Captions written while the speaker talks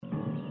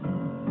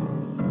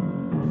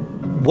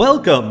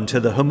Welcome to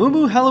the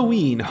Hamumu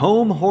Halloween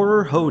Home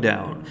Horror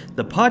Hoedown,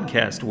 the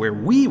podcast where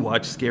we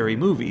watch scary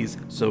movies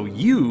so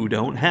you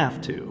don't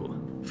have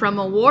to. From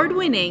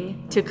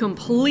award-winning to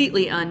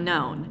completely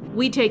unknown,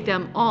 we take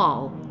them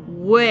all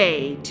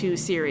way too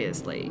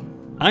seriously.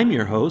 I'm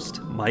your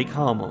host, Mike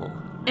Hommel.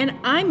 And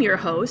I'm your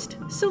host,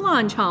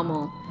 Solange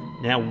Hommel.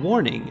 Now,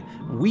 warning,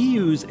 we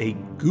use a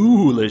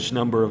ghoulish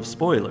number of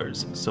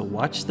spoilers, so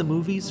watch the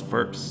movies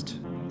first.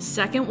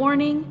 Second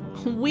warning,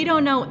 we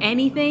don't know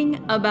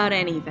anything about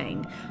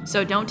anything,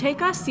 so don't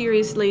take us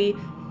seriously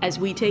as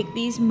we take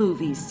these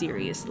movies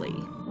seriously.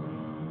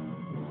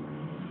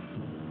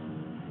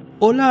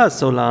 Hola,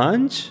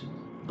 Solange.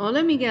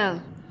 Hola,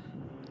 Miguel.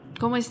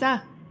 ¿Cómo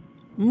está?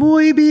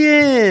 Muy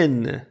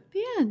bien.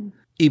 Bien.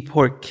 ¿Y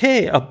por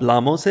qué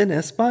hablamos en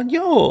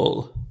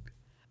español?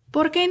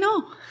 ¿Por qué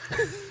no?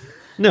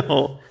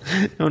 No.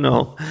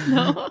 No?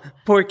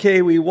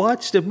 Porque we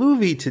watched a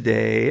movie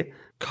today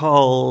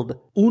called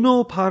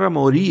Uno Para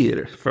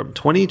Morir from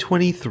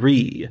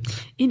 2023.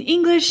 In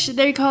English,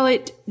 they call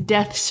it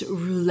Death's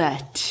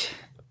Roulette.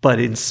 But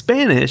in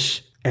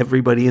Spanish,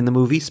 everybody in the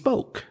movie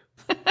spoke.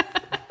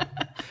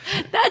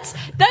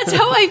 That's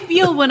how I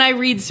feel when I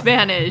read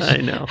Spanish. I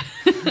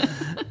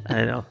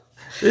know.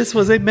 This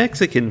was a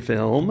Mexican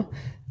film,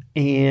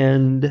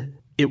 and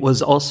it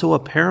was also a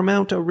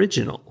Paramount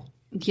original.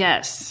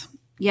 Yes.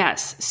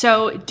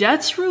 So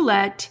Death's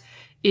Roulette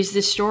is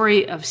the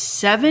story of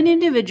 7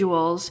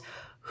 individuals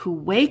who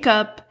wake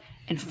up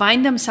and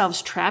find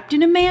themselves trapped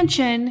in a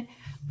mansion,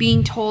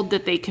 being told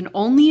that they can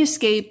only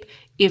escape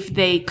if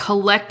they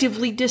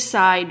collectively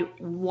decide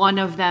one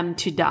of them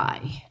to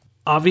die.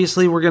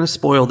 Obviously, we're going to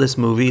spoil this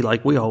movie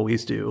like we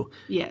always do.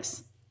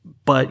 Yes.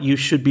 But you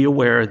should be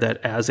aware that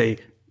as a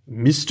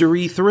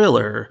mystery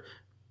thriller,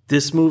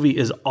 this movie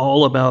is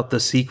all about the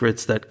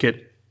secrets that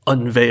get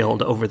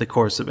unveiled over the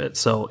course of it.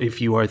 So if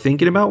you are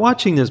thinking about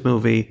watching this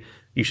movie,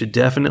 you should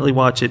definitely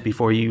watch it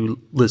before you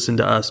listen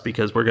to us,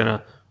 because we're going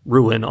to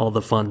ruin all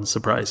the fun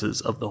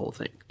surprises of the whole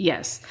thing.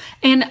 Yes.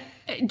 And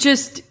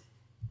just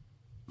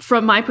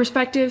from my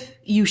perspective,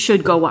 you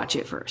should go watch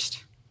it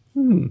first.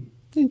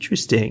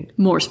 Interesting.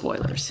 More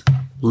spoilers.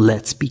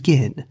 Let's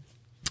begin.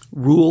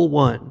 Rule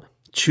 1,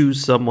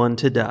 choose someone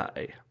to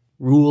die.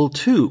 Rule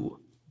 2,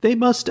 they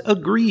must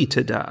agree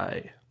to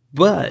die.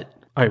 But,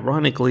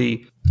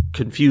 ironically,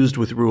 confused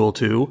with Rule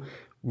 2,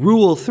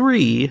 Rule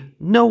 3,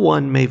 no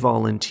one may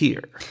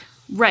volunteer.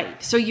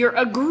 Right. So your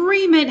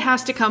agreement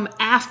has to come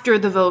after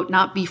the vote,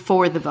 not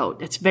before the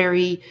vote. It's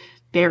very,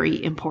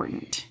 very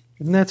important.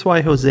 And that's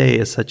why Jose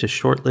is such a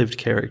short-lived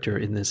character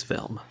in this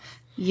film.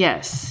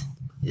 Yes.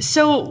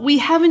 So we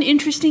have an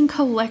interesting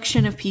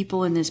collection of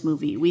people in this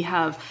movie. We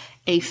have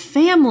a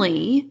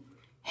family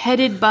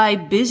headed by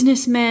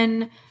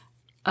businessman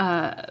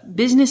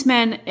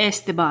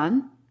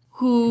Esteban,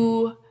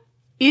 who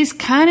is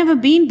kind of a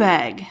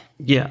beanbag.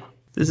 Yeah.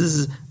 This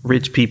is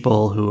rich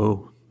people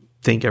who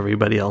think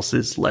everybody else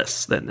is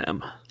less than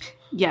them.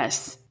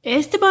 Yes.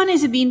 Esteban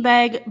is a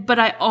beanbag, but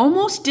I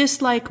almost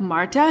dislike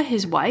Marta,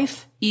 his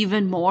wife,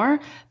 even more,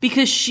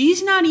 because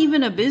she's not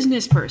even a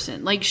business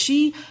person. Like,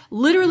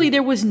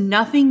 there was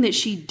nothing that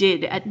she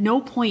did. At no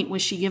point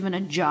was she given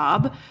a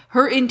job.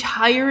 Her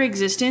entire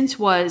existence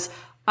was,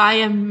 I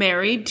am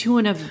married to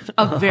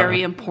a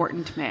very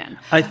important man.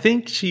 I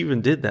think she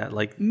even did that.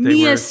 Like,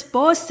 Mi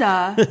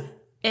esposa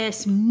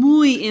es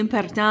muy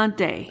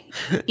importante.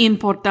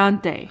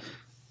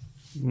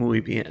 Muy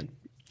bien.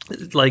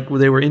 Like,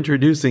 they were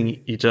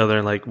introducing each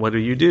other, like, what do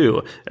you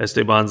do?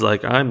 Esteban's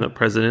like, I'm the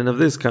president of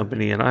this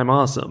company and I'm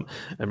awesome.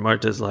 And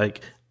Marta's like,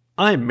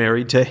 I'm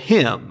married to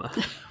him.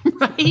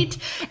 Right?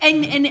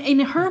 And in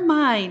her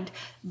mind,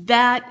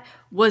 that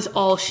was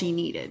all she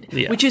needed.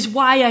 Yeah. Which is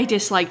why I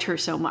disliked her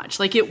so much.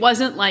 Like, it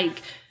wasn't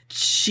like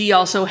she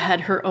also had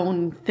her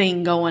own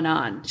thing going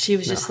on. She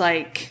was just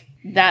like,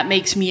 that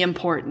makes me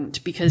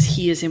important because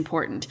he is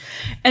important.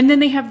 And then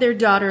they have their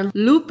daughter,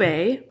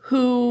 Lupe,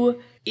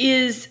 who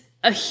is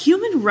a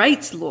human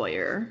rights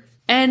lawyer.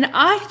 And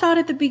I thought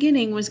at the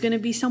beginning was going to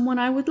be someone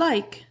I would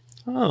like.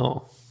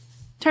 Oh.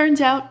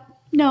 Turns out,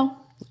 no.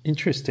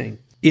 Interesting.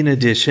 In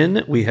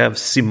addition, we have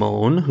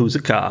Simone, who's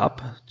a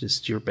cop.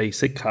 Just your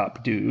basic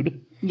cop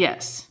dude.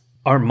 Yes.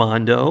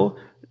 Armando,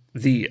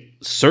 the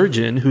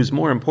surgeon, who's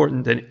more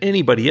important than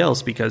anybody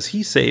else because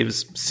he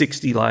saves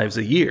 60 lives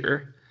a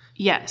year.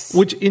 Yes.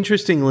 Which,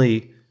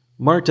 interestingly,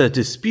 Marta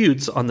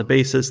disputes on the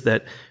basis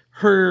that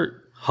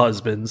her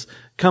husband's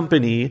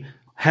company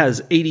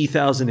has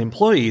 80,000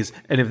 employees,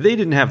 and if they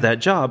didn't have that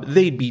job,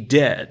 they'd be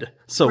dead.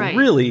 So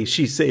really,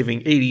 she's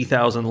saving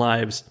 80,000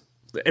 lives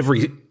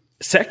every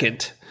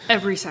second.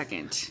 Every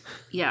second.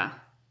 Yeah.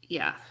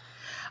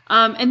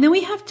 And then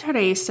we have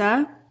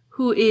Teresa,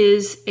 who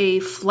is a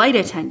flight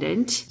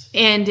attendant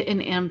and an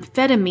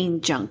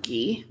amphetamine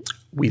junkie.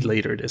 We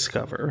later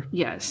discover.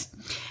 Yes.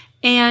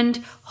 And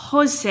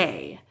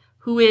Jose,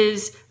 who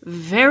is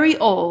very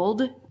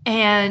old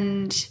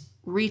and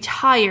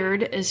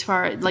retired, as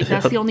far like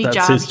that's the only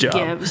job he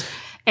gives.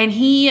 And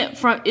he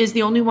is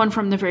the only one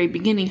from the very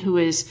beginning who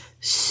is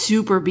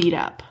super beat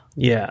up.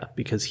 Yeah,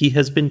 because he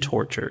has been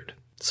tortured.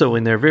 So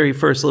in their very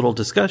first little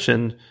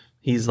discussion,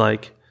 he's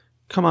like,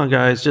 come on,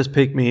 guys, just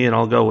pick me and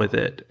I'll go with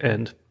it.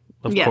 And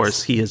of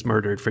course, he is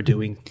murdered for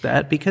doing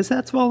that because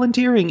that's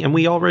volunteering. And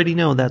we already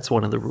know that's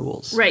one of the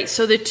rules. Right.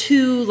 So the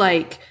two,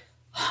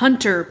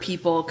 hunter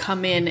people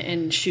come in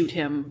and shoot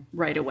him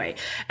right away.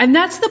 And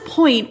that's the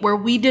point where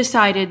we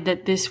decided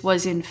that this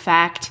was, in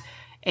fact,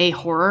 a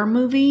horror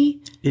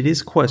movie. It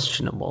is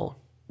questionable.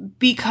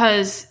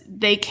 Because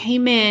they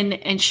came in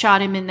and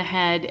shot him in the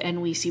head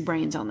and we see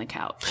brains on the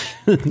couch.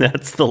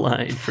 That's the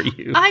line for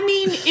you. I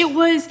mean, it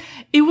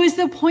was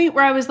the point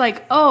where I was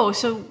like, oh,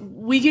 so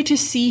we get to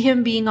see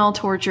him being all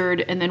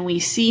tortured and then we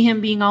see him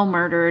being all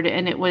murdered.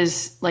 And it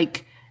was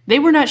like, they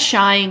were not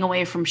shying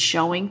away from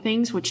showing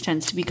things, which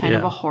tends to be kind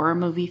of a horror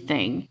movie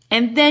thing.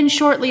 And then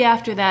shortly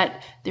after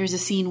that, there's a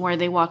scene where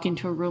they walk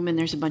into a room and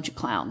there's a bunch of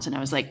clowns. And I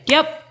was like,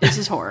 yep, this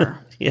is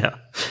horror. Yeah,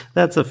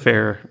 that's a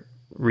fair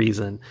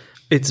reason.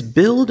 It's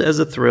billed as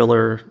a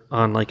thriller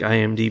on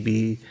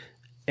IMDb,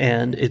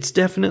 and it's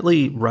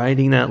definitely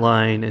riding that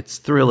line. It's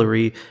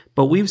thrillery,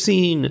 but we've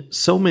seen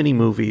so many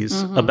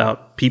movies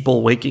about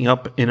people waking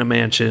up in a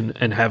mansion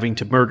and having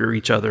to murder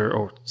each other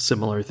or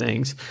similar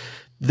things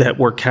that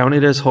were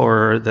counted as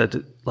horror that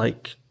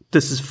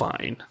this is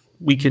fine.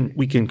 We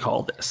can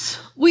call this.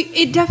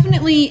 It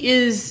definitely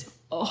is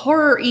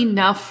horror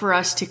enough for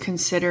us to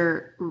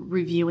consider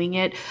reviewing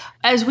it.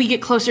 As we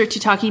get closer to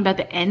talking about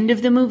the end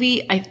of the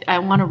movie, I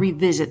want to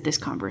revisit this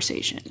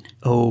conversation.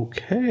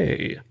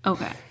 Okay.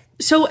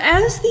 So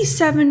as these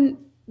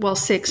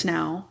 6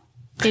 now,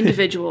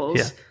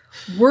 individuals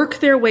work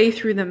their way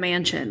through the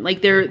mansion,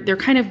 they're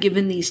kind of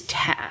given these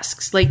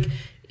tasks.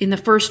 In the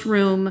first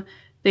room,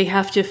 they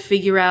have to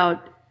figure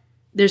out,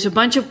 there's a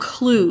bunch of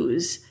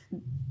clues,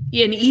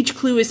 and each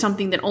clue is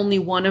something that only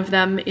one of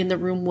them in the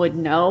room would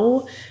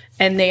know.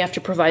 And they have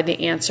to provide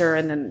the answer,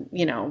 and then,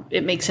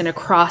 it makes an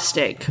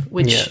acrostic,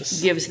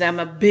 which gives them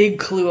a big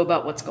clue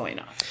about what's going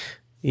on.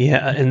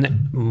 Yeah,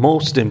 and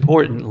most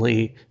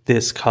importantly,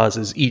 this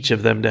causes each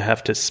of them to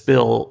have to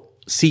spill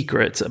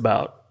secrets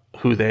about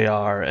who they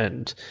are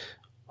and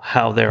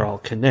how they're all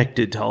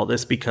connected to all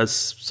this, because,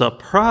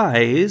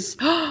 surprise,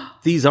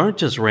 these aren't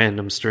just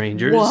random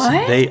strangers.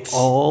 What? They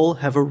all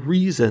have a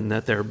reason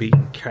that they're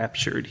being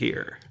captured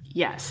here.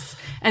 Yes.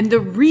 And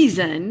the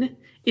reason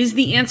is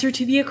the answer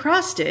to the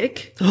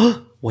acrostic.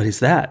 What is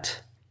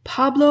that?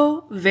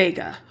 Pablo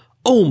Vega.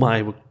 Oh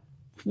my...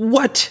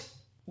 What?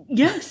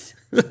 Yes.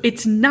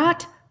 It's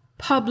not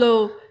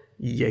Pablo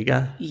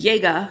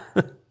Yega,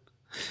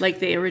 like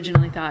they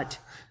originally thought,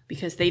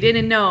 because they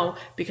didn't know,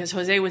 because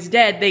Jose was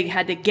dead, they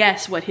had to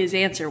guess what his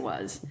answer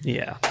was.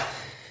 Yeah.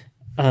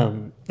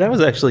 That was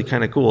actually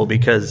kind of cool,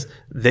 because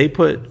they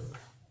put,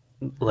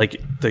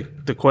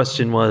 the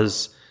question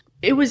was...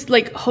 It was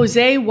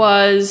Jose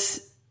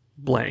was...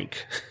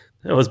 blank.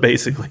 That was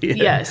basically it.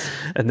 Yes.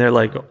 And they're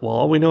like, well,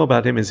 all we know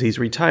about him is he's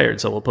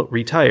retired, so we'll put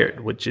retired,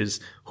 which is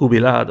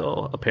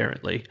jubilado,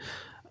 apparently.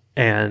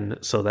 And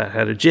so that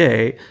had a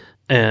J,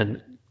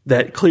 and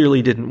that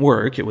clearly didn't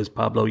work. It was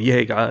Pablo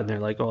Vega, and they're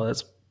like, oh,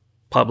 that's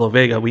Pablo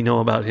Vega. We know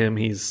about him.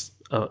 He's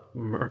a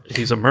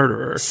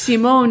murderer.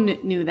 Simone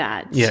knew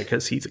that. Yeah,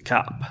 because he's a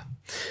cop.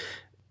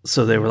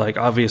 So they were like,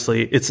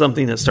 obviously, it's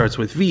something that starts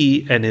with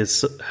V and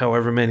is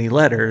however many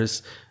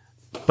letters.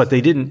 But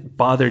they didn't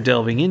bother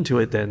delving into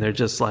it then. They're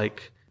just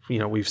like,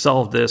 we've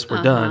solved this,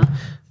 we're done.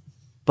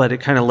 But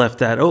it kind of left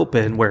that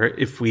open, where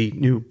if we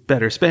knew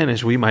better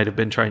Spanish, we might have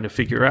been trying to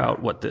figure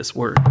out what this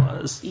word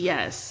was.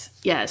 Yes.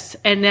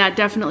 And that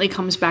definitely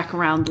comes back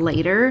around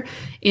later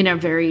in a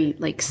very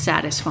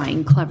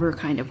satisfying, clever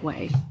kind of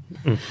way.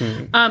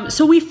 Mm-hmm.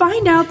 So we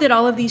find out that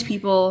all of these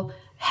people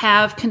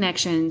have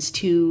connections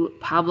to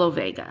Pablo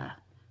Vega,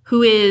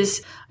 who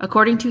is,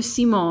 according to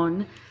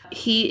Simone,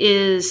 he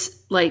is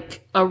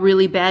a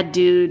really bad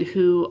dude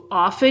who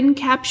often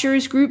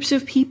captures groups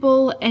of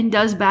people and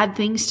does bad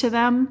things to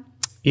them.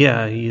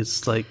 Yeah,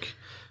 he's I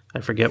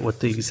forget what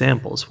the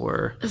examples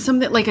were.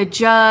 Something like a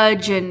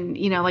judge, and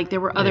there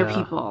were other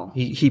people.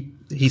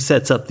 He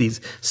sets up these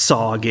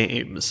Saw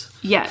games.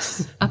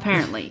 Yes,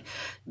 apparently.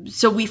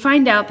 So we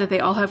find out that they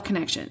all have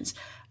connections.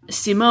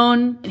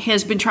 Simone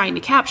has been trying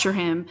to capture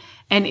him,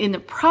 and in the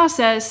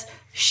process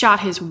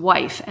shot his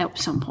wife at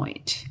some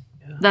point.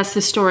 Yeah. That's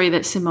the story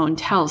that Simone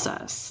tells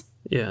us.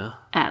 Yeah.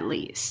 At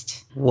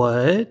least.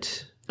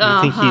 What?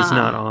 You think he's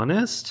not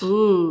honest?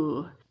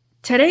 Ooh.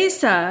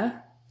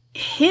 Teresa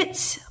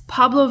hits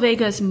Pablo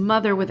Vega's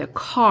mother with a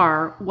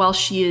car while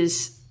she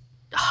is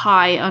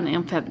high on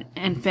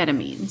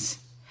amphetamines.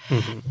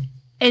 Mm-hmm.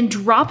 And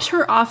drops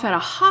her off at a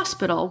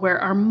hospital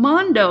where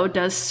Armando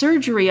does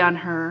surgery on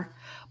her,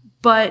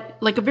 but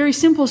a very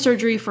simple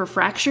surgery for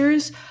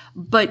fractures,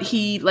 but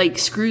he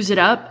screws it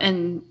up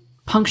and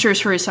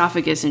punctures her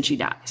esophagus and she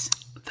dies.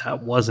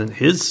 That wasn't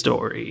his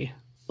story.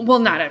 Well,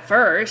 not at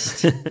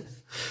first.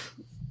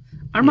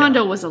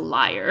 Armando was a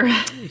liar.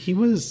 He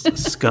was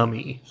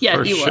scummy. Yeah,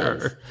 for he sure.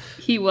 was.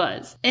 He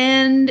was.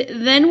 And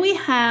then we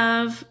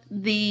have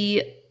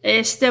the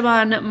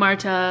Esteban,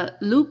 Marta,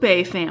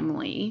 Lupe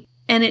family.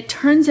 And it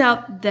turns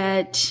out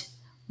that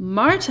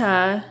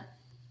Marta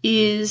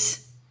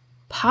is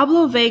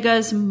Pablo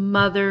Vega's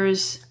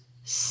mother's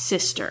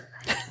sister.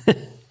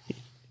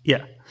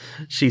 Yeah,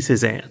 she's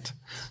his aunt.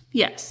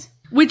 Yes.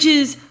 Which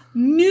is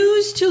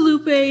news to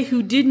Lupe,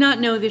 who did not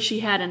know that she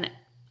had an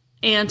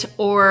aunt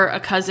or a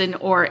cousin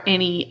or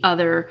any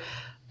other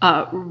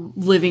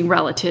living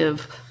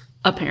relative,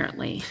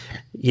 apparently.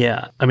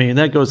 Yeah. I mean,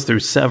 that goes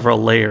through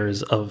several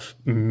layers of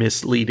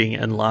misleading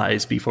and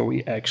lies before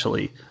we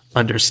actually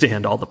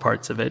understand all the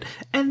parts of it.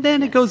 And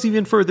then it goes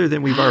even further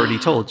than we've already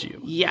told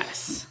you.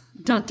 Yes.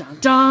 Dun, dun,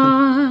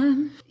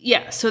 dun.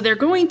 Yeah, so they're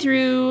going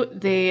through,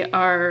 they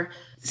are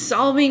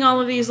solving all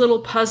of these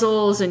little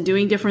puzzles and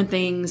doing different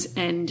things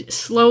and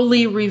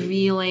slowly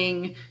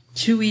revealing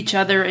to each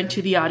other and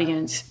to the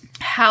audience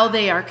how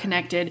they are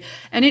connected.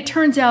 And it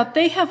turns out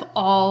they have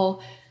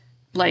all,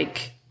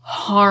 like,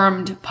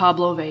 harmed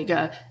Pablo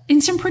Vega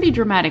in some pretty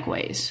dramatic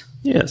ways.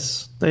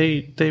 Yes,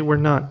 they were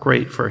not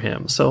great for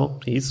him. So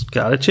he's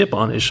got a chip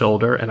on his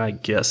shoulder, and I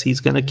guess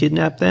he's going to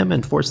kidnap them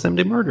and force them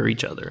to murder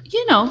each other.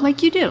 You know,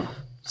 like you do.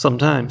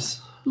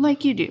 Sometimes.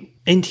 Like you do.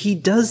 And he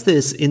does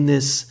this in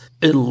this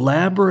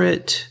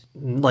elaborate,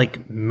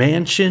 like,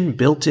 mansion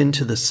built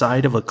into the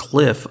side of a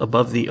cliff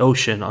above the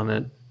ocean on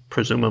a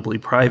presumably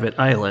private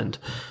island.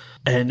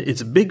 And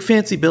it's a big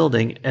fancy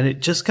building, and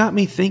it just got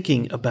me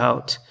thinking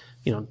about,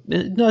 you know,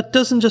 it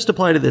doesn't just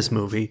apply to this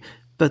movie,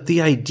 but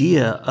the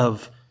idea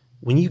of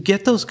when you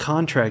get those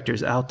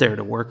contractors out there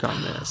to work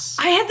on this.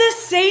 I had the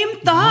same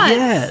thoughts.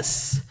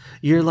 Yes.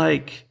 You're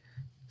like,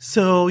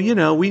 so, you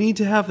know, we need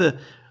to have a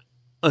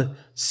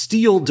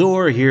steel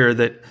door here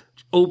that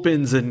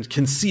opens and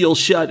can seal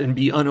shut and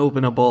be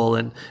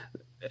unopenable.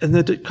 And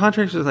the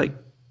contractors are like,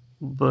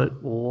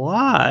 but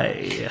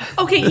why?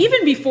 Okay,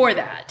 even before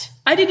that,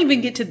 I didn't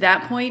even get to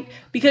that point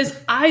because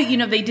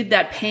they did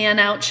that pan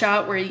out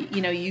shot where,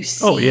 you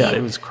see. Oh, yeah,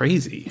 it was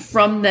crazy.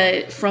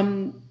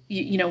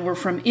 We're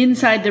from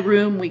inside the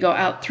room, we go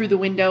out through the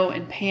window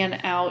and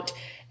pan out,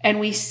 and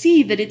we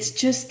see that it's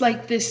just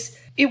like this.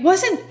 It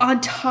wasn't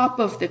on top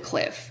of the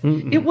cliff.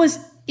 Mm-mm. It was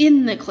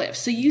in the cliff.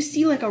 So you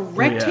see like a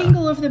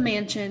rectangle of the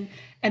mansion,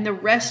 and the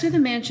rest of the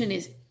mansion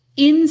is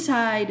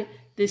inside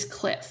this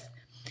cliff.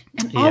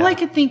 And all I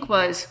could think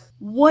was,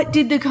 what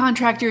did the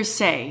contractors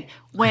say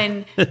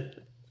when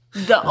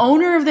the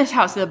owner of this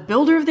house, the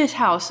builder of this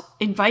house,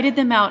 invited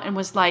them out and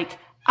was like,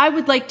 I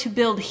would like to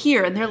build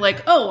here. And they're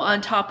like, oh,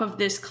 on top of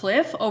this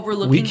cliff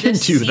overlooking the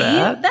sea?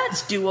 That.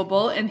 That's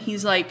doable. And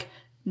he's like,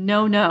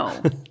 no.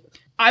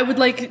 I would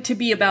like it to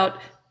be about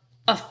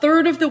a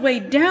third of the way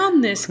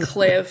down this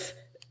cliff,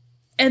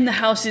 and the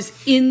house is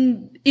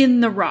in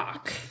the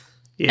rock.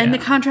 Yeah. And the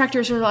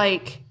contractors are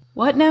like,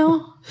 what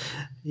now?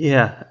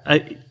 Yeah,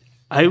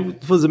 I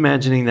was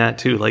imagining that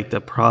too, like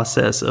the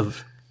process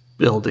of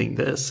building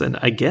this. And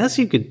I guess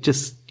you could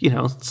just,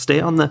 stay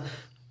on the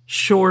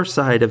shore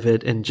side of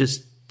it and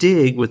just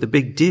dig with a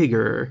big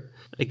digger.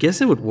 I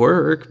guess it would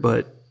work,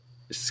 but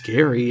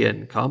scary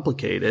and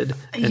complicated.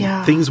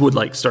 And things would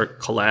like start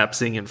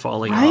collapsing and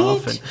falling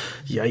off, and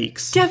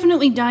yikes.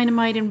 Definitely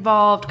dynamite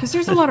involved because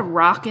there's a lot of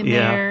rock in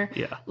there.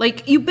 Yeah.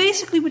 Like you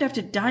basically would have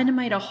to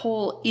dynamite a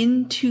hole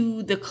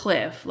into the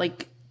cliff.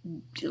 Like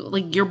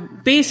you're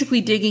basically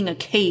digging a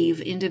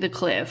cave into the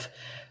cliff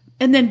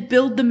and then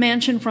build the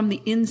mansion from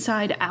the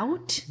inside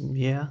out.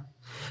 Yeah.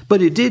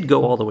 But it did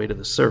go all the way to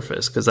the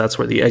surface because that's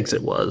where the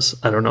exit was.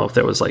 I don't know if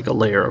there was like a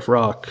layer of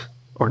rock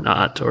or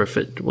not, or if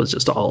it was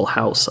just all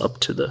house up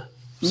to the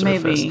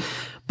surface. Maybe.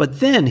 But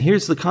then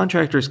here's the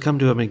contractors come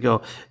to him and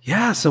go,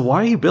 yeah, so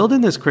why are you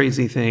building this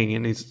crazy thing?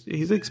 And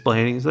he's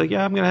explaining. He's like,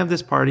 yeah, I'm going to have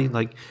this party.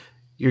 Like,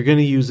 you're going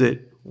to use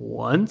it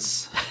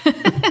once?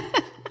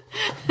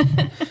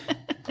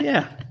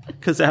 Yeah,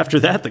 because after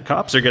that, the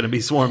cops are going to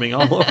be swarming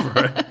all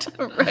over it.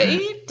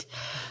 Right?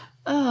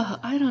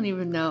 I don't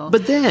even know.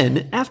 But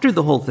then, after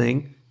the whole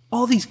thing,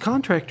 all these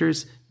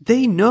contractors,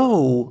 they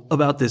know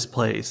about this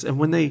place. And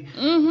when they,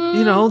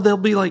 they'll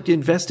be like,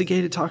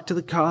 investigated, talk to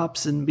the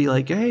cops and be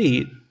like,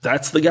 hey,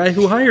 that's the guy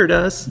who hired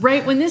us.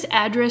 Right. When this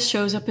address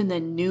shows up in the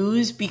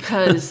news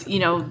because,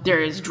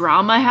 there is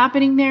drama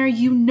happening there,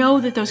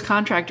 that those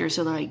contractors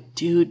are like,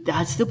 dude,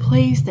 that's the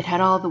place that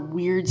had all the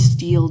weird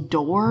steel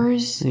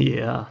doors.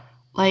 Yeah.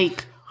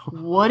 Like,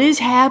 what is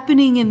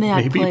happening in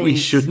that place? Maybe we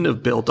shouldn't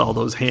have built all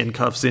those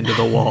handcuffs into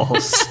the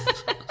walls.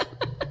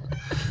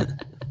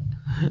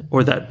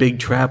 Or that big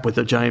trap with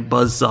a giant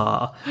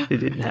buzzsaw. They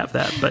didn't have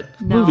that,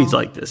 but movies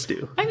like this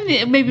do. I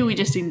mean, maybe we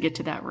just didn't get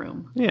to that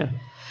room. Yeah.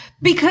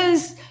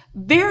 Because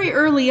very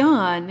early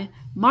on,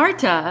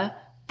 Marta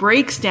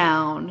breaks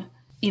down.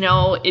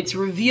 It's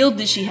revealed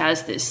that she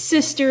has this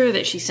sister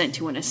that she sent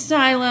to an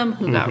asylum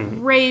who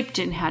got raped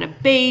and had a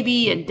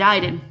baby and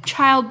died in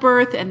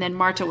childbirth. And then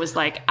Marta was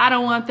like, I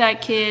don't want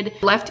that kid.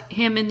 Left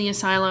him in the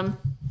asylum.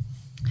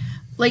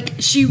 Like,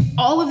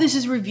 all of this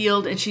is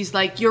revealed, and she's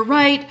like, you're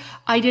right,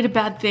 I did a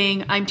bad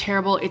thing, I'm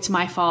terrible, it's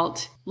my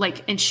fault.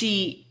 Like, and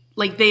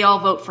they all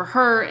vote for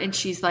her, and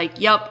she's like,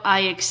 yep,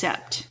 I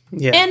accept.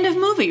 Yeah. End of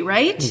movie,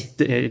 right?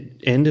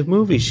 End of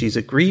movie. She's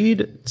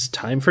agreed, it's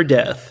time for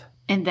death.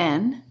 And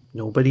then?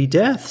 Nobody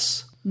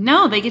deaths.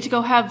 No, they get to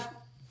go have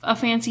a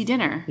fancy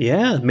dinner.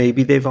 Yeah,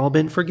 maybe they've all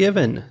been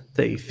forgiven,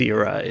 they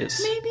theorize.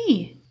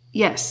 Maybe.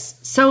 Yes.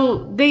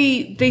 So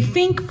they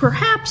think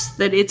perhaps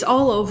that it's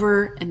all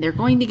over and they're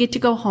going to get to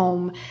go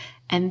home.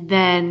 And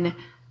then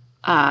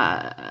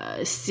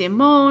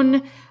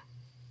Simone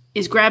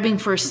is grabbing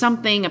for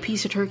something, a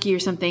piece of turkey or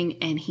something,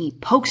 and he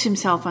pokes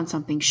himself on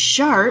something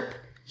sharp.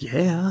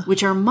 Yeah.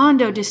 Which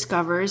Armando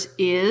discovers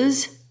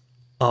is...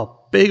 a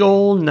big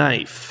old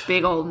knife.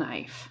 Big old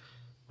knife.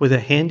 With a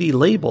handy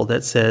label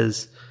that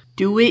says...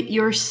 do it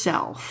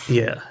yourself.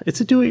 Yeah, it's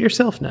a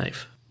do-it-yourself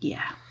knife.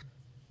 Yeah.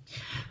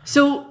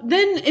 So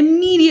then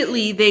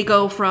immediately they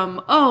go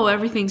from, oh,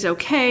 everything's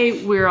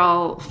okay, we're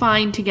all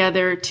fine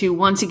together, to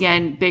once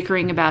again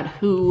bickering about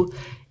who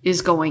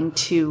is going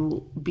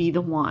to be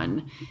the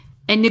one.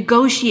 And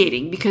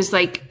negotiating, because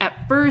like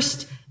at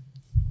first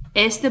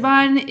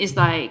Esteban is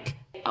like,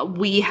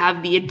 we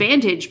have the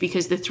advantage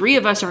because the three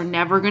of us are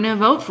never going to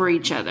vote for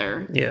each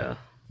other. Yeah.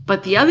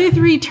 But the other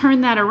three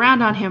turn that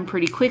around on him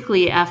pretty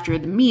quickly after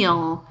the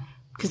meal,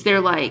 because they're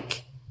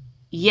like,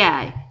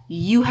 yeah,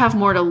 you have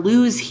more to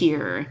lose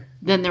here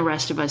than the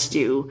rest of us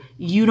do.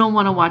 You don't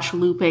want to watch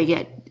Lupe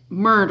get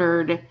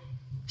murdered,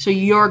 so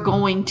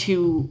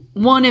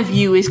one of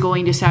you is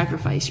going to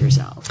sacrifice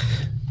yourself.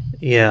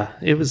 Yeah,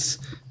 it was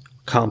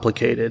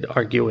complicated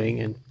arguing,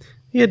 and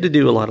he had to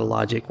do a lot of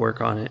logic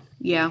work on it.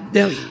 Yeah.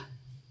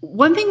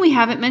 One thing we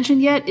haven't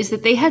mentioned yet is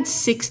that they had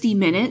 60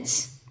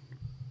 minutes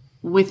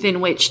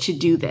within which to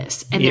do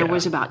this. And there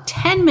was about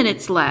 10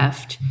 minutes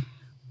left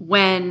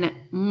when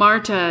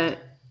Marta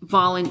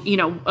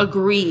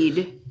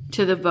agreed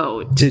to the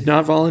vote. Did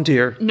not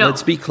volunteer. No.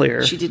 Let's be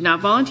clear. She did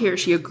not volunteer.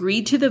 She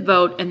agreed to the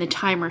vote, and the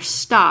timer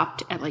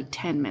stopped at like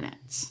 10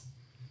 minutes.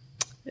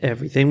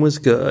 Everything was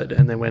good,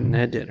 and they went and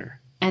had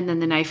dinner. And then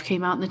the knife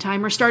came out, and the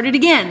timer started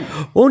again.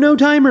 Oh, no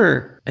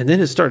timer! And then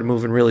it started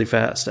moving really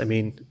fast. I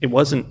mean, it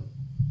wasn't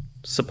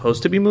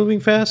supposed to be moving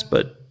fast,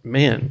 but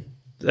man,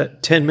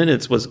 that 10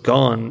 minutes was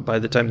gone by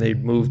the time they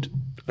moved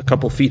a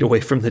couple feet away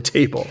from the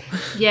table.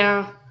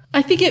 Yeah.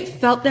 I think it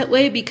felt that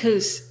way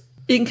because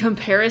in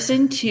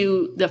comparison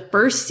to the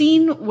first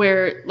scene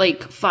where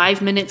like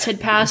 5 minutes had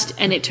passed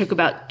and it took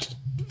about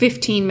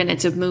 15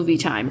 minutes of movie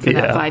time for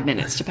that 5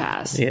 minutes to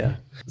pass. Yeah.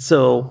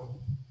 So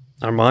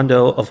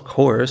Armando, of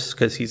course,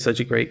 because he's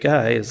such a great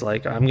guy, is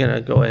like, I'm going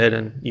to go ahead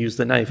and use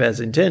the knife as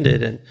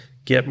intended and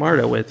get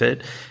Marta with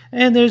it.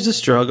 And there's a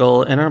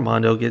struggle, and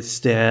Armando gets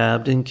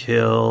stabbed and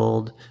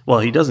killed. Well,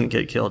 he doesn't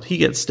get killed. He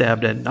gets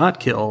stabbed and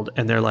not killed.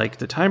 And they're like,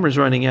 the timer's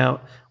running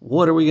out.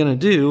 What are we going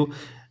to do?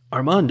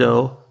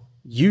 Armando,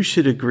 you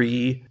should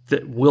agree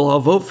that we'll all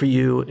vote for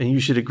you, and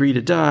you should agree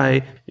to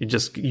die.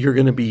 You're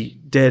going to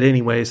be dead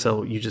anyway,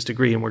 so you just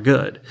agree and we're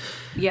good.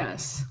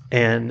 Yes.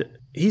 And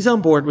he's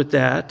on board with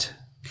that.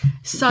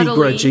 Subtly,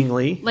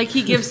 begrudgingly. Like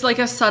he gives like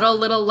a subtle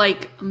little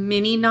like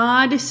mini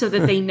nod so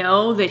that they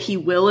know that he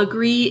will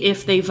agree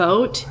if they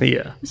vote.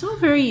 Yeah. It's all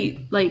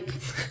very like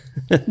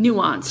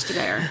nuanced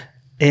there.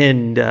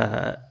 And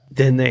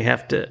then they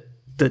have to,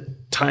 the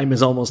time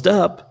is almost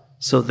up,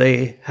 so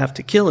they have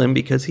to kill him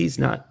because he's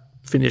not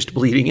finished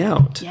bleeding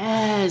out.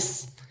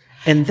 Yes.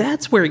 And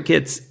that's where it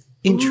gets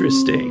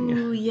interesting.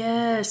 Ooh,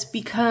 yes,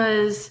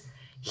 because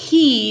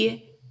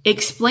he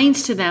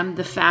explains to them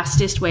the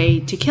fastest way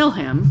to kill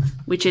him,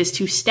 which is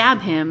to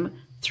stab him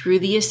through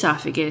the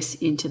esophagus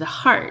into the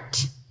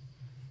heart,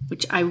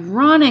 which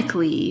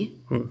ironically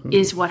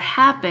is what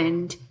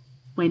happened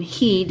when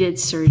he did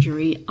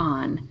surgery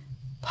on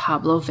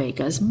Pablo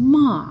Vega's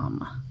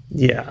mom.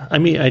 Yeah. I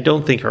mean, I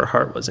don't think her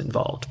heart was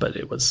involved, but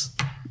it was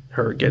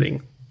her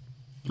getting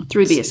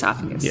through the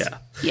esophagus. Yeah.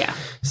 Yeah.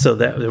 So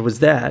there was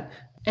that.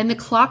 And the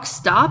clock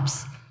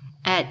stops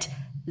at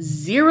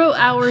 0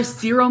 hours,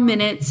 0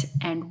 minutes,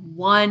 and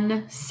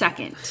 1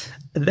 second.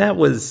 That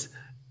was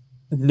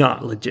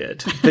not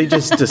legit. They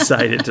just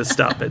decided to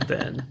stop it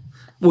then,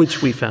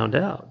 which we found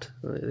out.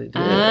 They did.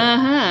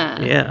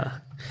 Yeah,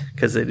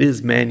 because it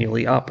is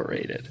manually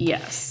operated.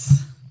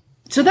 Yes.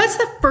 So that's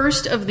the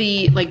first of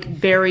the like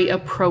very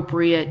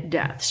appropriate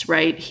deaths,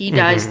 right? He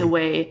dies the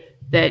way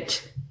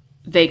that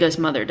Vega's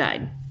mother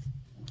died.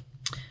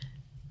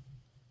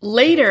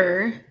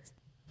 Later,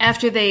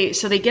 after they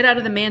get out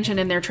of the mansion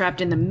and they're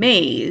trapped in the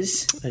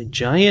maze. A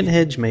giant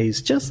hedge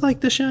maze, just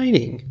like The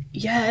Shining.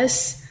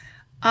 Yes.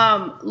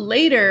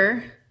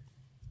 Later,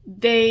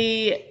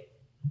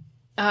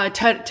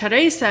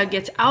 Teresa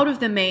gets out of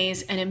the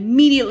maze and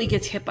immediately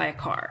gets hit by a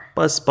car.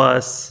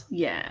 Bus.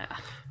 Yeah.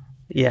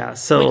 Yeah,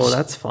 so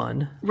that's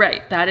fun.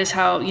 Right. That is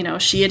how,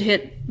 she had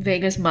hit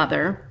Vega's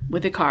mother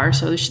with a car,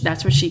 so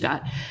that's what she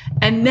got.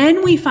 And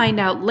then we find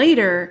out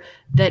later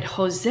that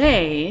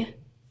Jose,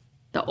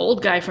 the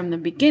old guy from the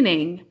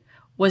beginning,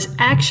 was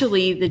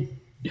actually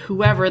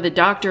the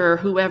doctor or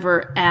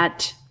whoever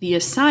at the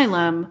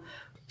asylum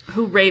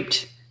who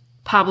raped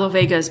Pablo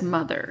Vega's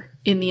mother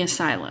in the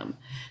asylum.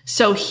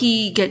 So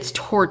he gets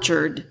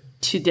tortured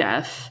to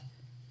death.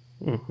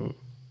 Mm-hmm.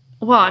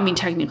 Well, I mean,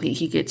 technically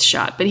he gets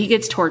shot, but he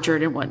gets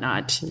tortured and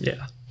whatnot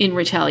in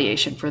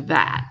retaliation for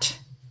that.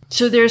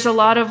 So there's a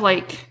lot of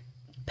like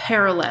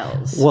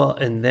parallels. Well,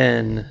 and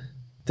then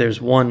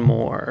there's one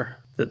more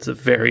that's a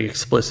very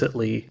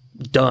explicitly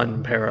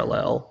done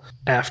parallel.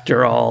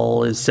 After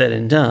all is said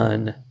and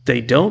done, they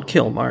don't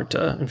kill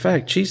Marta. In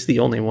fact, she's the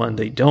only one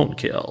they don't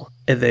kill.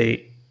 And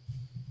they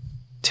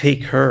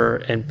take her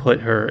and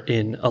put her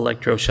in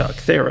electroshock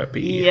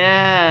therapy.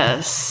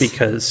 Yes.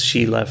 Because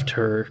she left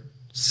her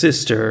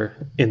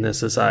sister in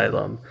this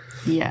asylum.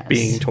 Yes.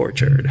 Being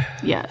tortured.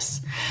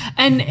 Yes.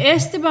 And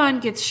Esteban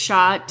gets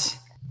shot.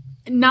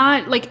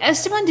 Not like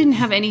Esteban didn't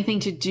have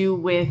anything to do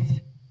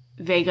with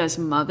Vega's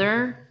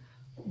mother,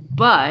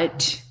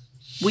 but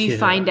we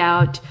find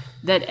out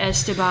that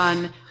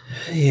Esteban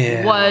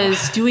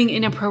was doing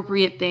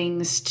inappropriate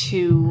things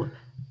to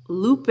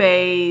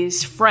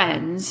Lupe's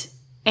friends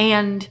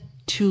and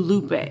to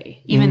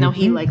Lupe, even though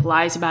he like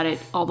lies about it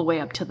all the way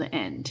up to the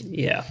end.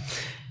 Yeah.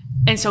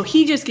 And so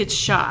he just gets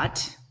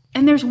shot.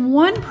 And there's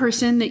one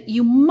person that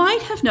you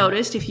might have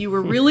noticed if you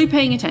were really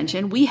paying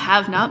attention we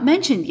have not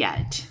mentioned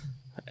yet.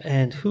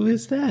 And who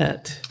is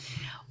that?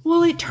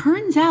 Well, it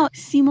turns out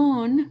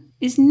Simon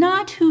is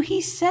not who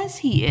he says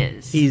he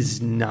is.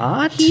 He's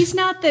not? He's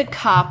not the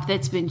cop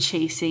that's been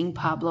chasing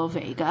Pablo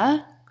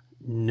Vega.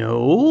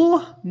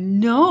 No?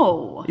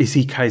 No. Is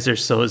he Kaiser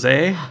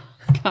Soze?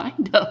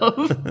 Kind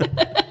of.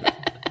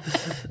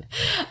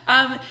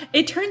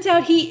 It turns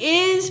out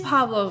he is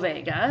Pablo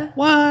Vega.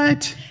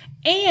 What?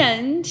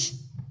 And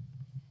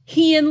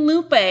he and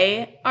Lupe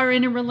are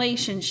in a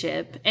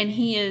relationship, and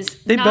he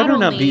is They better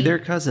not be their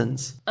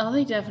cousins. Oh,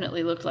 they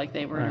definitely looked like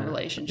they were in a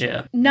relationship.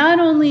 Yeah. Not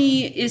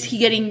only is he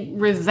getting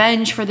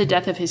revenge for the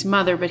death of his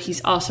mother, but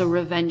he's also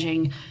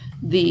revenging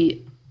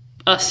the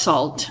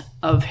assault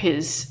of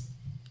his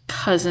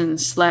cousin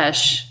 /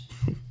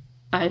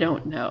 I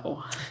don't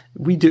know.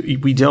 We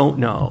don't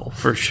know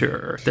for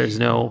sure. There's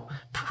no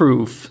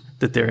proof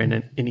that they're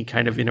in any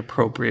kind of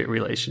inappropriate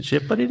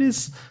relationship, but it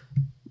is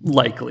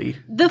likely.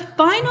 The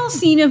final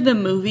scene of the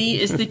movie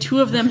is the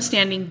two of them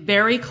standing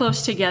very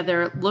close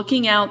together,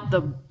 looking out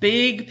the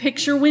big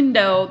picture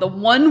window, the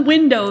one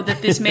window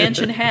that this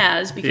mansion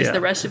has, because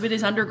the rest of it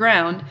is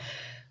underground,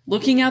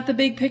 looking out the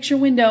big picture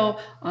window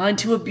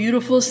onto a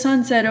beautiful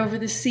sunset over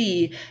the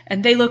sea,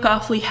 and they look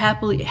awfully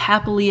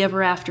happily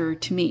ever after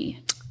to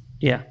me.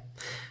 Yeah.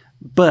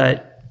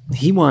 But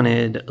he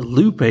wanted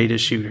Lupe to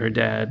shoot her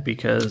dad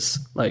because,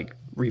 like,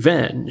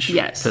 revenge.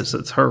 Yes. Because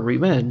it's her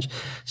revenge.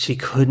 She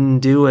couldn't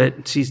do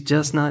it. She's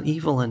just not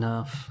evil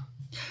enough.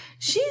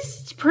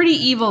 She's pretty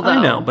evil, though.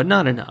 I know, but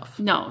not enough.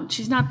 No,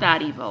 she's not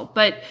that evil.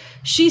 But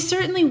she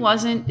certainly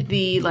wasn't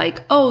the,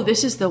 like, oh,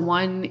 this is the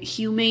one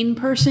humane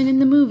person in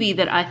the movie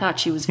that I thought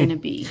she was going to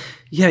be.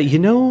 Yeah, you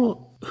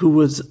know who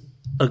was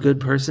a good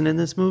person in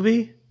this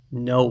movie?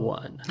 No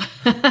one.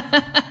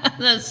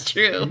 That's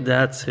true.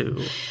 That's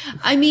who.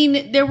 I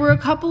mean, there were a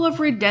couple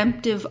of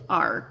redemptive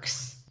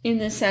arcs in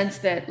the sense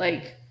that,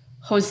 like,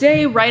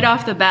 Jose right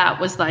off the bat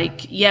was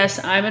like,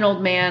 yes, I'm an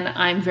old man.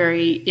 I'm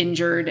very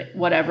injured,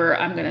 whatever.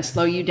 I'm going to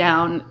slow you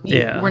down.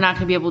 We're not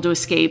going to be able to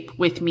escape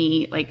with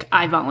me. Like,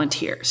 I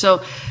volunteer.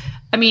 So,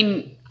 I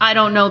mean, I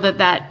don't know that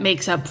that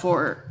makes up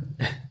for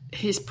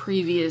his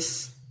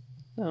previous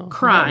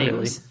crimes.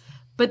 Really.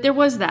 But there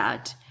was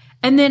that.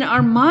 And then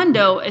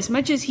Armando, as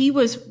much as he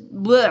was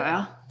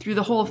through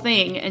the whole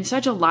thing and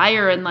such a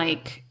liar and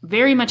like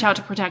very much out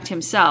to protect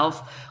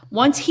himself,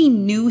 once he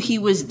knew he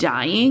was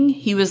dying,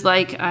 he was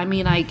like, I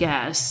mean, I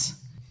guess.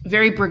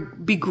 Very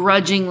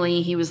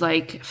begrudgingly, he was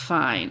like,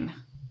 fine.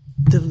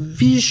 The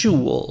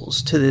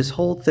visuals to this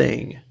whole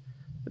thing,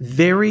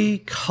 very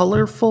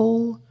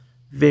colorful,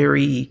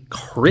 very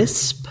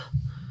crisp,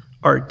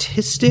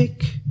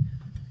 artistic.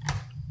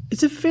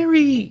 It's a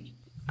very,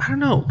 I don't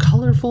know,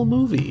 colorful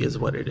movie is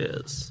what it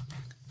is.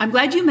 I'm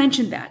glad you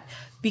mentioned that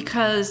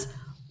because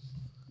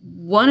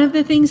one of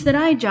the things that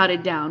I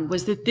jotted down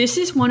was that this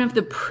is one of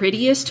the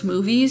prettiest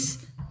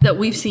movies that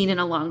we've seen in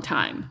a long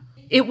time.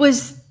 It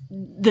was,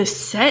 the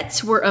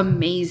sets were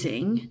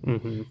amazing.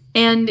 Mm-hmm.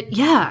 And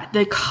yeah,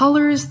 the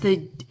colors,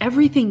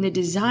 everything, the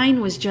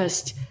design was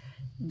just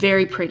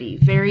very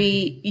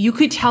pretty. You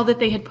could tell that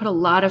they had put a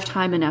lot of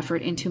time and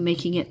effort into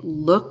making it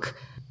look,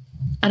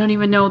 I don't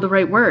even know the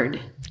right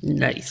word.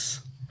 Nice.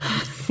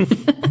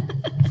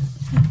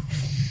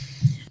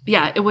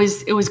 Yeah, it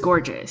was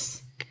gorgeous.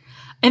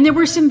 And there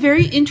were some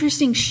very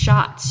interesting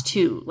shots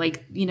too.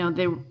 Like, you know,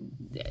 there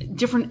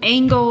different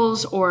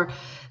angles or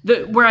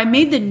where I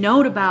made the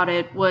note about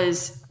it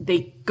was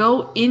they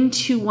go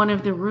into one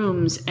of the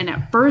rooms and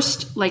at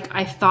first, like,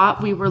 I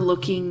thought we were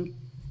looking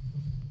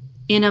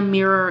in a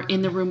mirror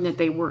in the room that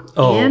they were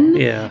in.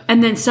 Yeah.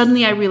 And then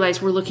suddenly I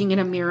realized we're looking in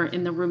a mirror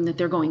in the room that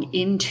they're going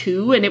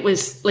into. And it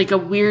was like a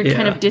weird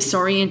kind of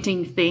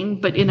disorienting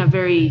thing, but in a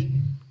very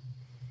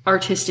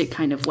artistic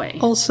kind of way.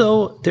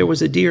 Also, there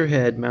was a deer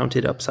head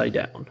mounted upside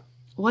down.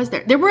 Was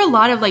there? There were a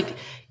lot of like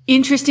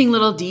interesting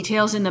little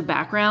details in the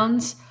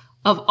backgrounds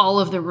of all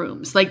of the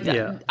rooms. Like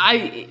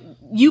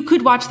you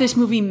could watch this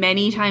movie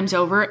many times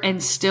over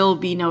and still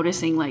be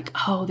noticing like,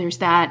 oh, there's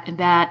that and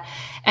that.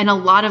 And a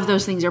lot of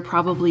those things are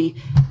probably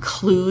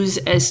clues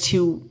as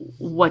to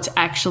what's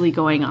actually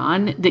going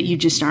on that you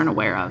just aren't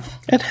aware of.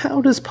 And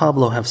how does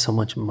Pablo have so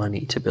much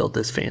money to build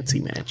this fancy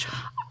mansion?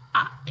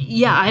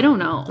 Yeah, I don't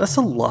know. That's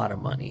a lot of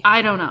money.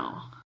 I don't know.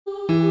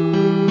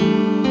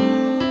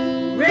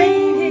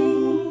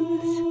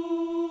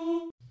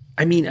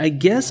 I mean, I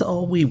guess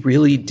all we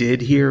really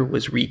did here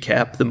was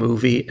recap the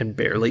movie and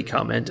barely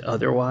comment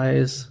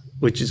otherwise,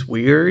 which is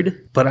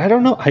weird. But I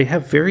don't know. I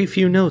have very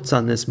few notes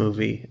on this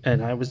movie,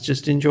 and I was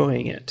just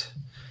enjoying it.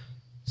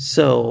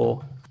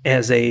 So,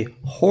 as a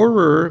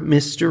horror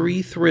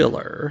mystery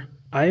thriller,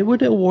 I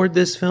would award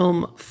this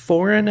film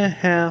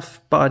 4.5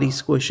 body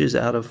squishes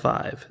out of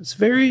 5. It's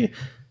very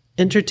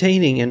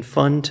entertaining and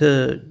fun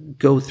to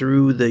go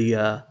through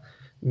the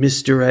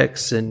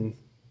misdirects and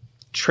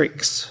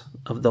tricks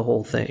of the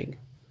whole thing.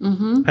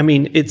 Mm-hmm. I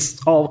mean,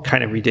 it's all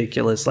kind of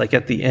ridiculous. Like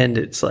at the end,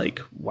 it's like,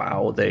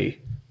 wow,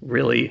 they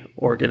really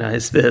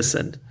organized this,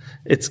 and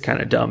it's kind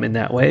of dumb in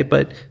that way,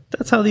 but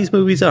that's how these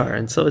movies are.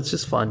 And so it's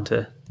just fun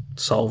to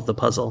solve the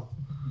puzzle.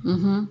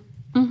 Mm-hmm.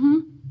 Mm-hmm.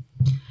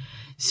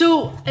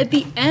 So at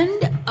the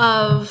end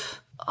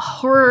of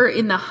Horror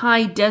in the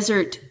High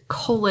Desert,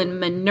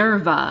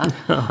 Minerva,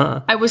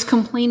 I was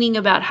complaining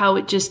about how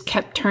it just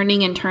kept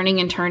turning and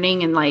turning and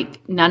turning, and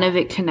like none of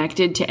it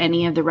connected to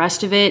any of the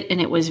rest of it, and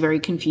it was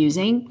very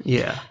confusing.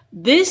 Yeah.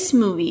 This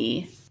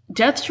movie,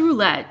 Death's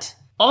Roulette,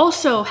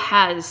 also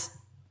has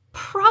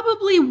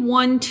probably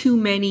one too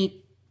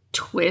many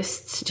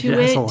twists to it.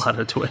 It has a lot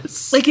of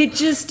twists. Like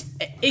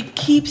it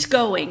keeps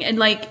going, and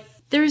like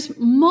there's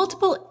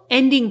multiple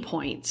ending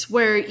points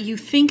where you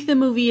think the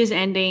movie is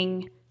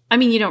ending. I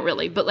mean, you don't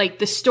really, but like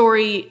the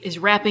story is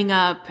wrapping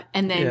up,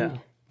 and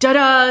then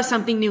da-da,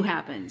 something new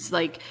happens.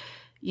 Like,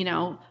 you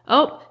know,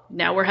 oh,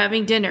 now we're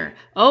having dinner.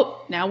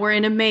 Oh, now we're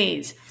in a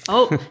maze.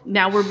 Oh,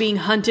 now we're being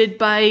hunted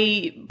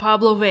by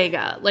Pablo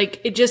Vega. Like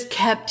it just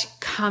kept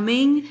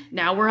coming.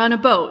 Now we're on a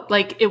boat.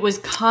 Like it was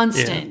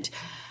constant. Yeah.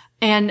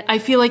 And I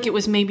feel like it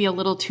was maybe a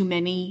little too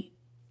many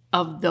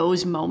of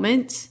those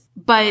moments.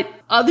 But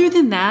other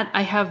than that,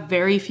 I have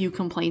very few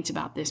complaints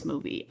about this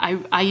movie.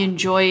 I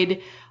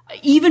enjoyed,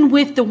 even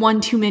with the one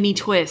too many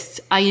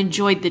twists, I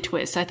enjoyed the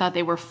twists. I thought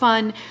they were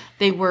fun.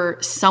 They were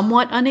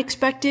somewhat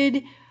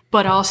unexpected,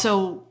 but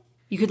also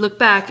you could look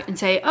back and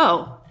say,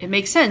 oh, it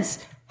makes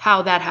sense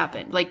how that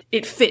happened. Like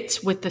it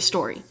fits with the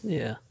story.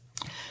 Yeah.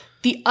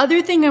 The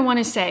other thing I want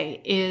to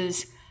say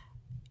is,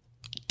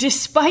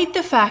 despite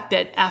the fact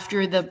that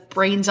after the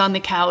brains on the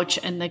couch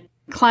and the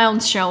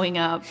clowns showing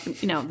up,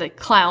 you know, the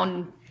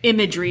clown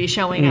imagery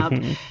showing up,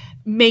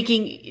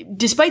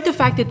 despite the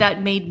fact that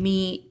that made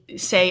me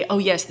say, oh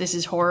yes, this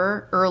is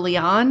horror early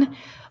on,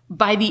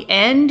 by the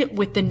end,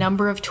 with the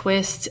number of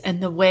twists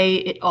and the way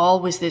it all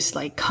was this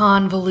like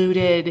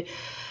convoluted,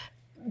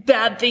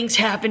 bad things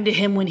happened to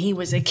him when he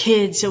was a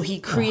kid, so he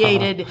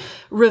created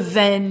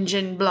revenge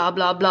and blah,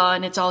 blah, blah,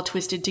 and it's all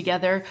twisted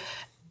together.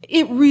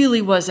 It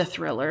really was a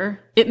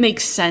thriller. It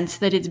makes sense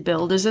that it's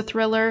billed as a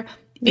thriller.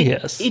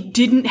 It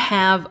didn't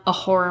have a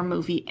horror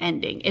movie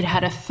ending. It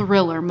had a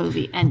thriller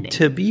movie ending.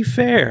 To be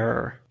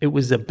fair, it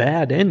was a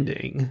bad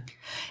ending.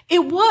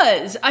 It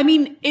was. I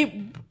mean, it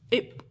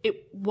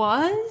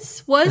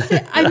was? Was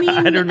it? I mean,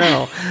 I don't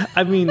know.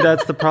 I mean,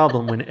 that's the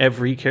problem when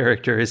every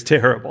character is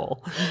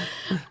terrible.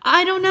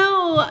 I don't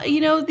know.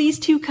 You know, these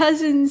two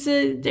cousins,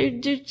 they're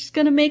just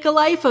going to make a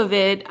life of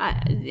it.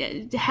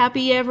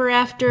 Happy ever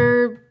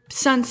after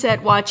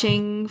sunset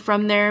watching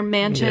from their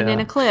mansion in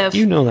a cliff.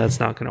 You know that's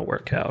not going to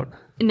work out.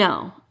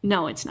 No,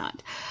 it's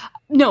not.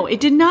 No,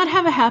 it did not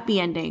have a happy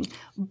ending,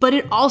 but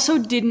it also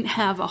didn't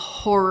have a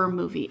horror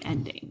movie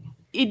ending.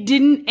 It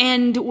didn't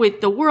end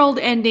with the world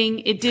ending.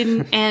 It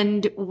didn't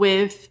end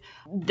with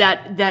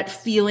that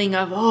feeling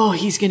of, oh,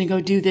 he's going to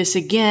go do this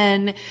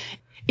again.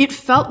 It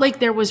felt like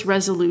there was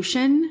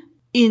resolution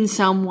in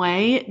some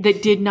way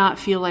that did not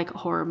feel like a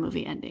horror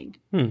movie ending.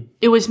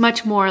 It was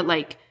much more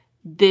like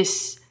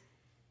this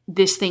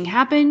thing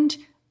happened.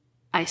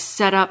 I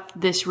set up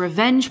this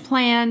revenge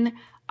plan.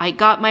 I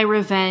got my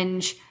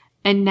revenge,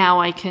 and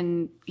now I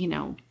can, you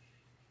know,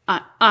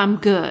 I'm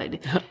good.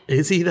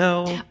 Is he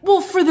though?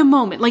 Well, for the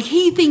moment. Like,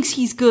 he thinks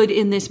he's good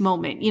in this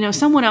moment. You know,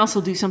 someone else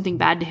will do something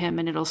bad to him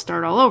and it'll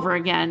start all over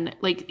again.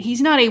 Like,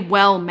 he's not a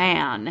well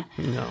man.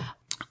 No.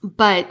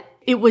 But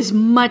it was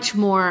much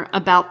more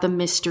about the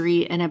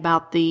mystery and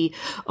about the,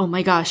 oh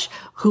my gosh,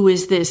 who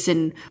is this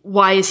and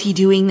why is he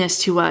doing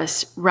this to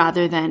us,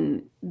 rather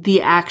than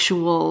the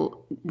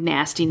actual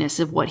nastiness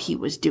of what he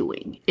was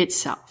doing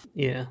itself.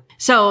 Yeah.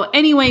 So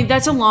anyway,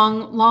 that's a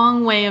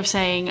long way of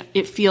saying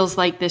it feels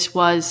like this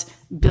was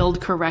billed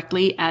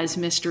correctly as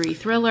mystery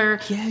thriller.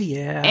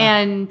 Yeah.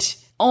 And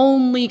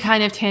only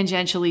kind of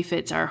tangentially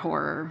fits our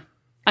horror.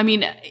 I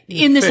mean,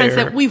 in the sense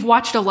that we've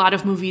watched a lot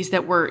of movies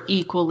that were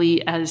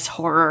equally as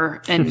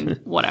horror and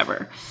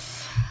whatever.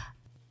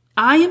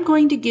 I am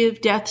going to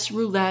give Death's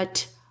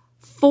Roulette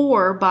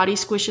 4 body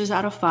squishes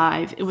out of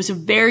 5. It was a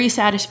very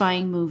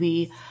satisfying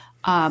movie.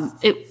 I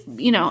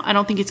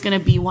don't think it's going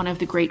to be one of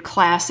the great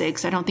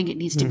classics. I don't think it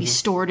needs to be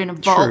stored in a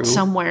vault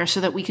somewhere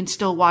so that we can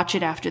still watch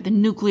it after the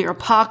nuclear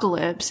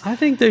apocalypse. I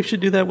think they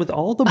should do that with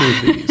all the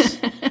movies.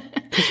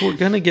 Because we're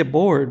going to get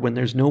bored when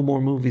there's no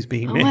more movies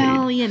being made.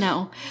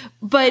 Well,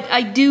 but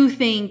I do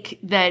think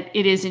that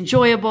it is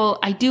enjoyable.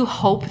 I do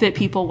hope that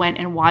people went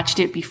and watched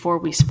it before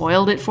we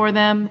spoiled it for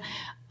them,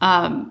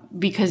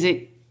 because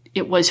it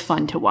was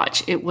fun to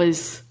watch. It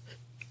was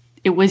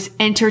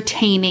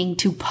entertaining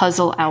to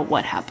puzzle out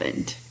what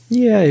happened.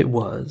 Yeah, it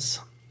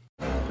was.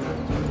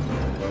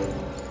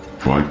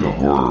 Fight the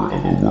horror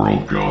of a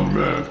world gone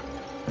mad.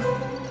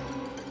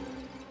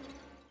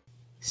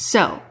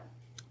 So,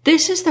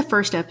 this is the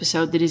first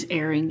episode that is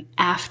airing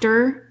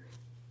after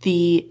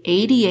the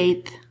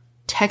 88th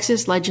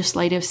Texas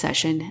legislative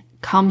session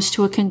comes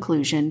to a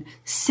conclusion,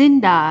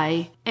 sine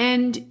die,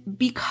 and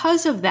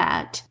because of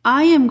that,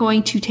 I am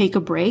going to take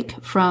a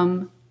break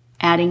from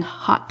adding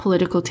hot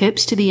political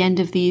tips to the end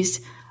of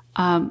these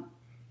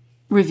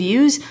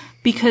reviews,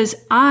 because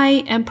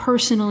I am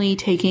personally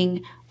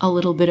taking a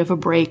little bit of a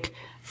break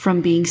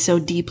from being so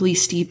deeply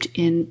steeped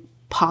in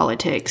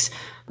politics.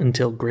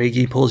 Until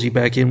Greggy pulls you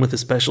back in with a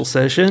special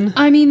session?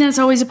 I mean, that's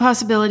always a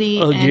possibility.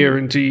 A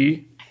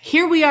guarantee.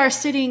 Here we are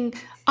sitting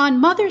on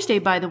Mother's Day,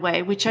 by the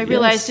way, which I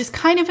realized is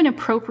kind of an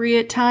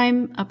appropriate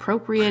time,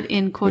 appropriate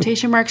in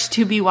quotation marks,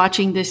 to be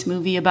watching this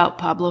movie about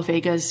Pablo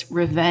Vega's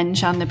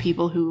revenge on the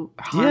people who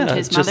harmed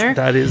his mother.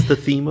 That is the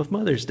theme of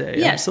Mother's Day.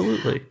 Yes.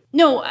 Absolutely.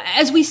 No,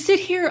 as we sit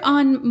here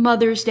on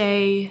Mother's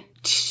Day,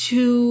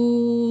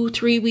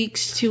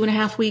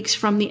 2.5 weeks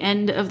from the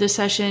end of the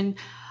session,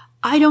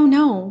 I don't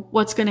know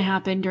what's going to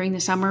happen during the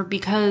summer,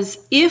 because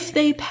if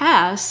they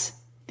pass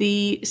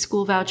the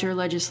school voucher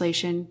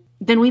legislation,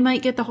 then we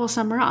might get the whole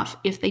summer off.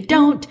 If they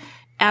don't,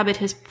 Abbott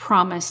has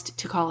promised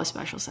to call a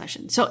special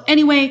session. So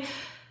anyway,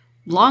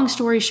 long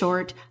story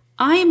short,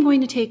 I am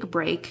going to take a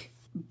break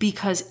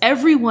because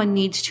everyone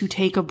needs to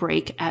take a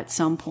break at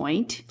some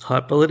point.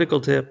 Hot political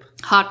tip.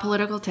 Hot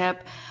political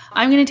tip.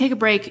 I'm going to take a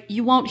break.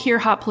 You won't hear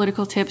hot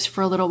political tips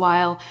for a little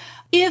while.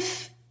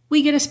 If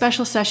we get a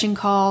special session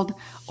called,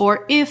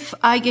 or if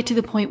I get to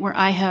the point where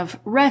I have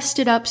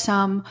rested up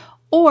some,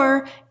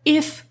 or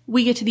if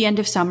we get to the end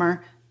of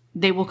summer,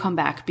 they will come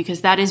back,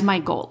 because that is my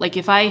goal. Like,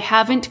 if I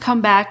haven't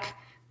come back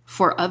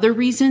for other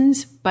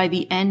reasons by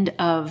the end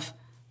of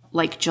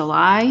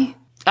July,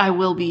 I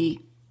will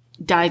be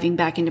diving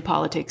back into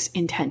politics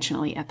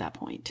intentionally at that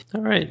point.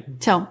 All right.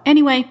 So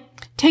anyway,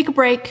 take a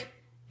break,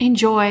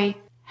 enjoy,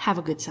 have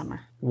a good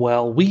summer.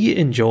 Well, we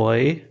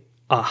enjoy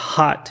a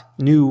hot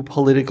new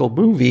political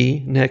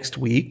movie next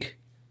week.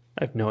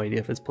 I have no idea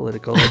if it's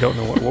political. I don't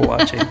know what we're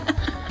watching.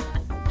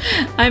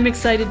 I'm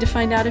excited to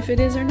find out if it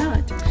is or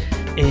not.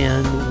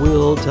 And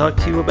we'll talk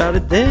to you about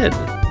it then.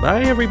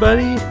 Bye,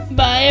 everybody.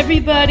 Bye,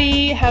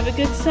 everybody. Have a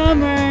good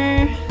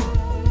summer.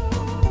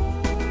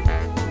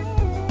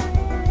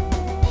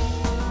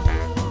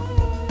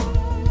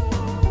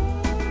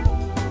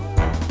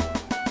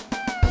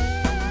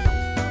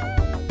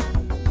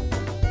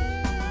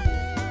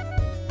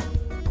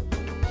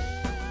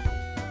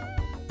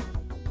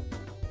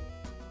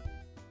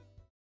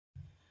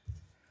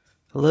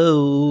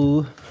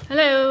 Hello.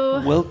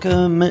 Hello.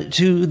 Welcome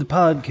to the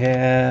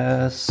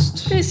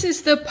podcast. This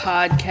is the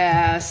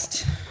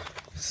podcast.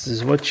 This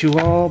is what you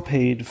all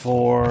paid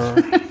for.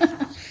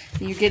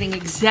 You're getting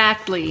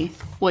exactly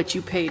what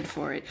you paid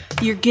for it.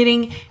 You're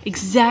getting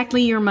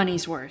exactly your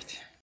money's worth.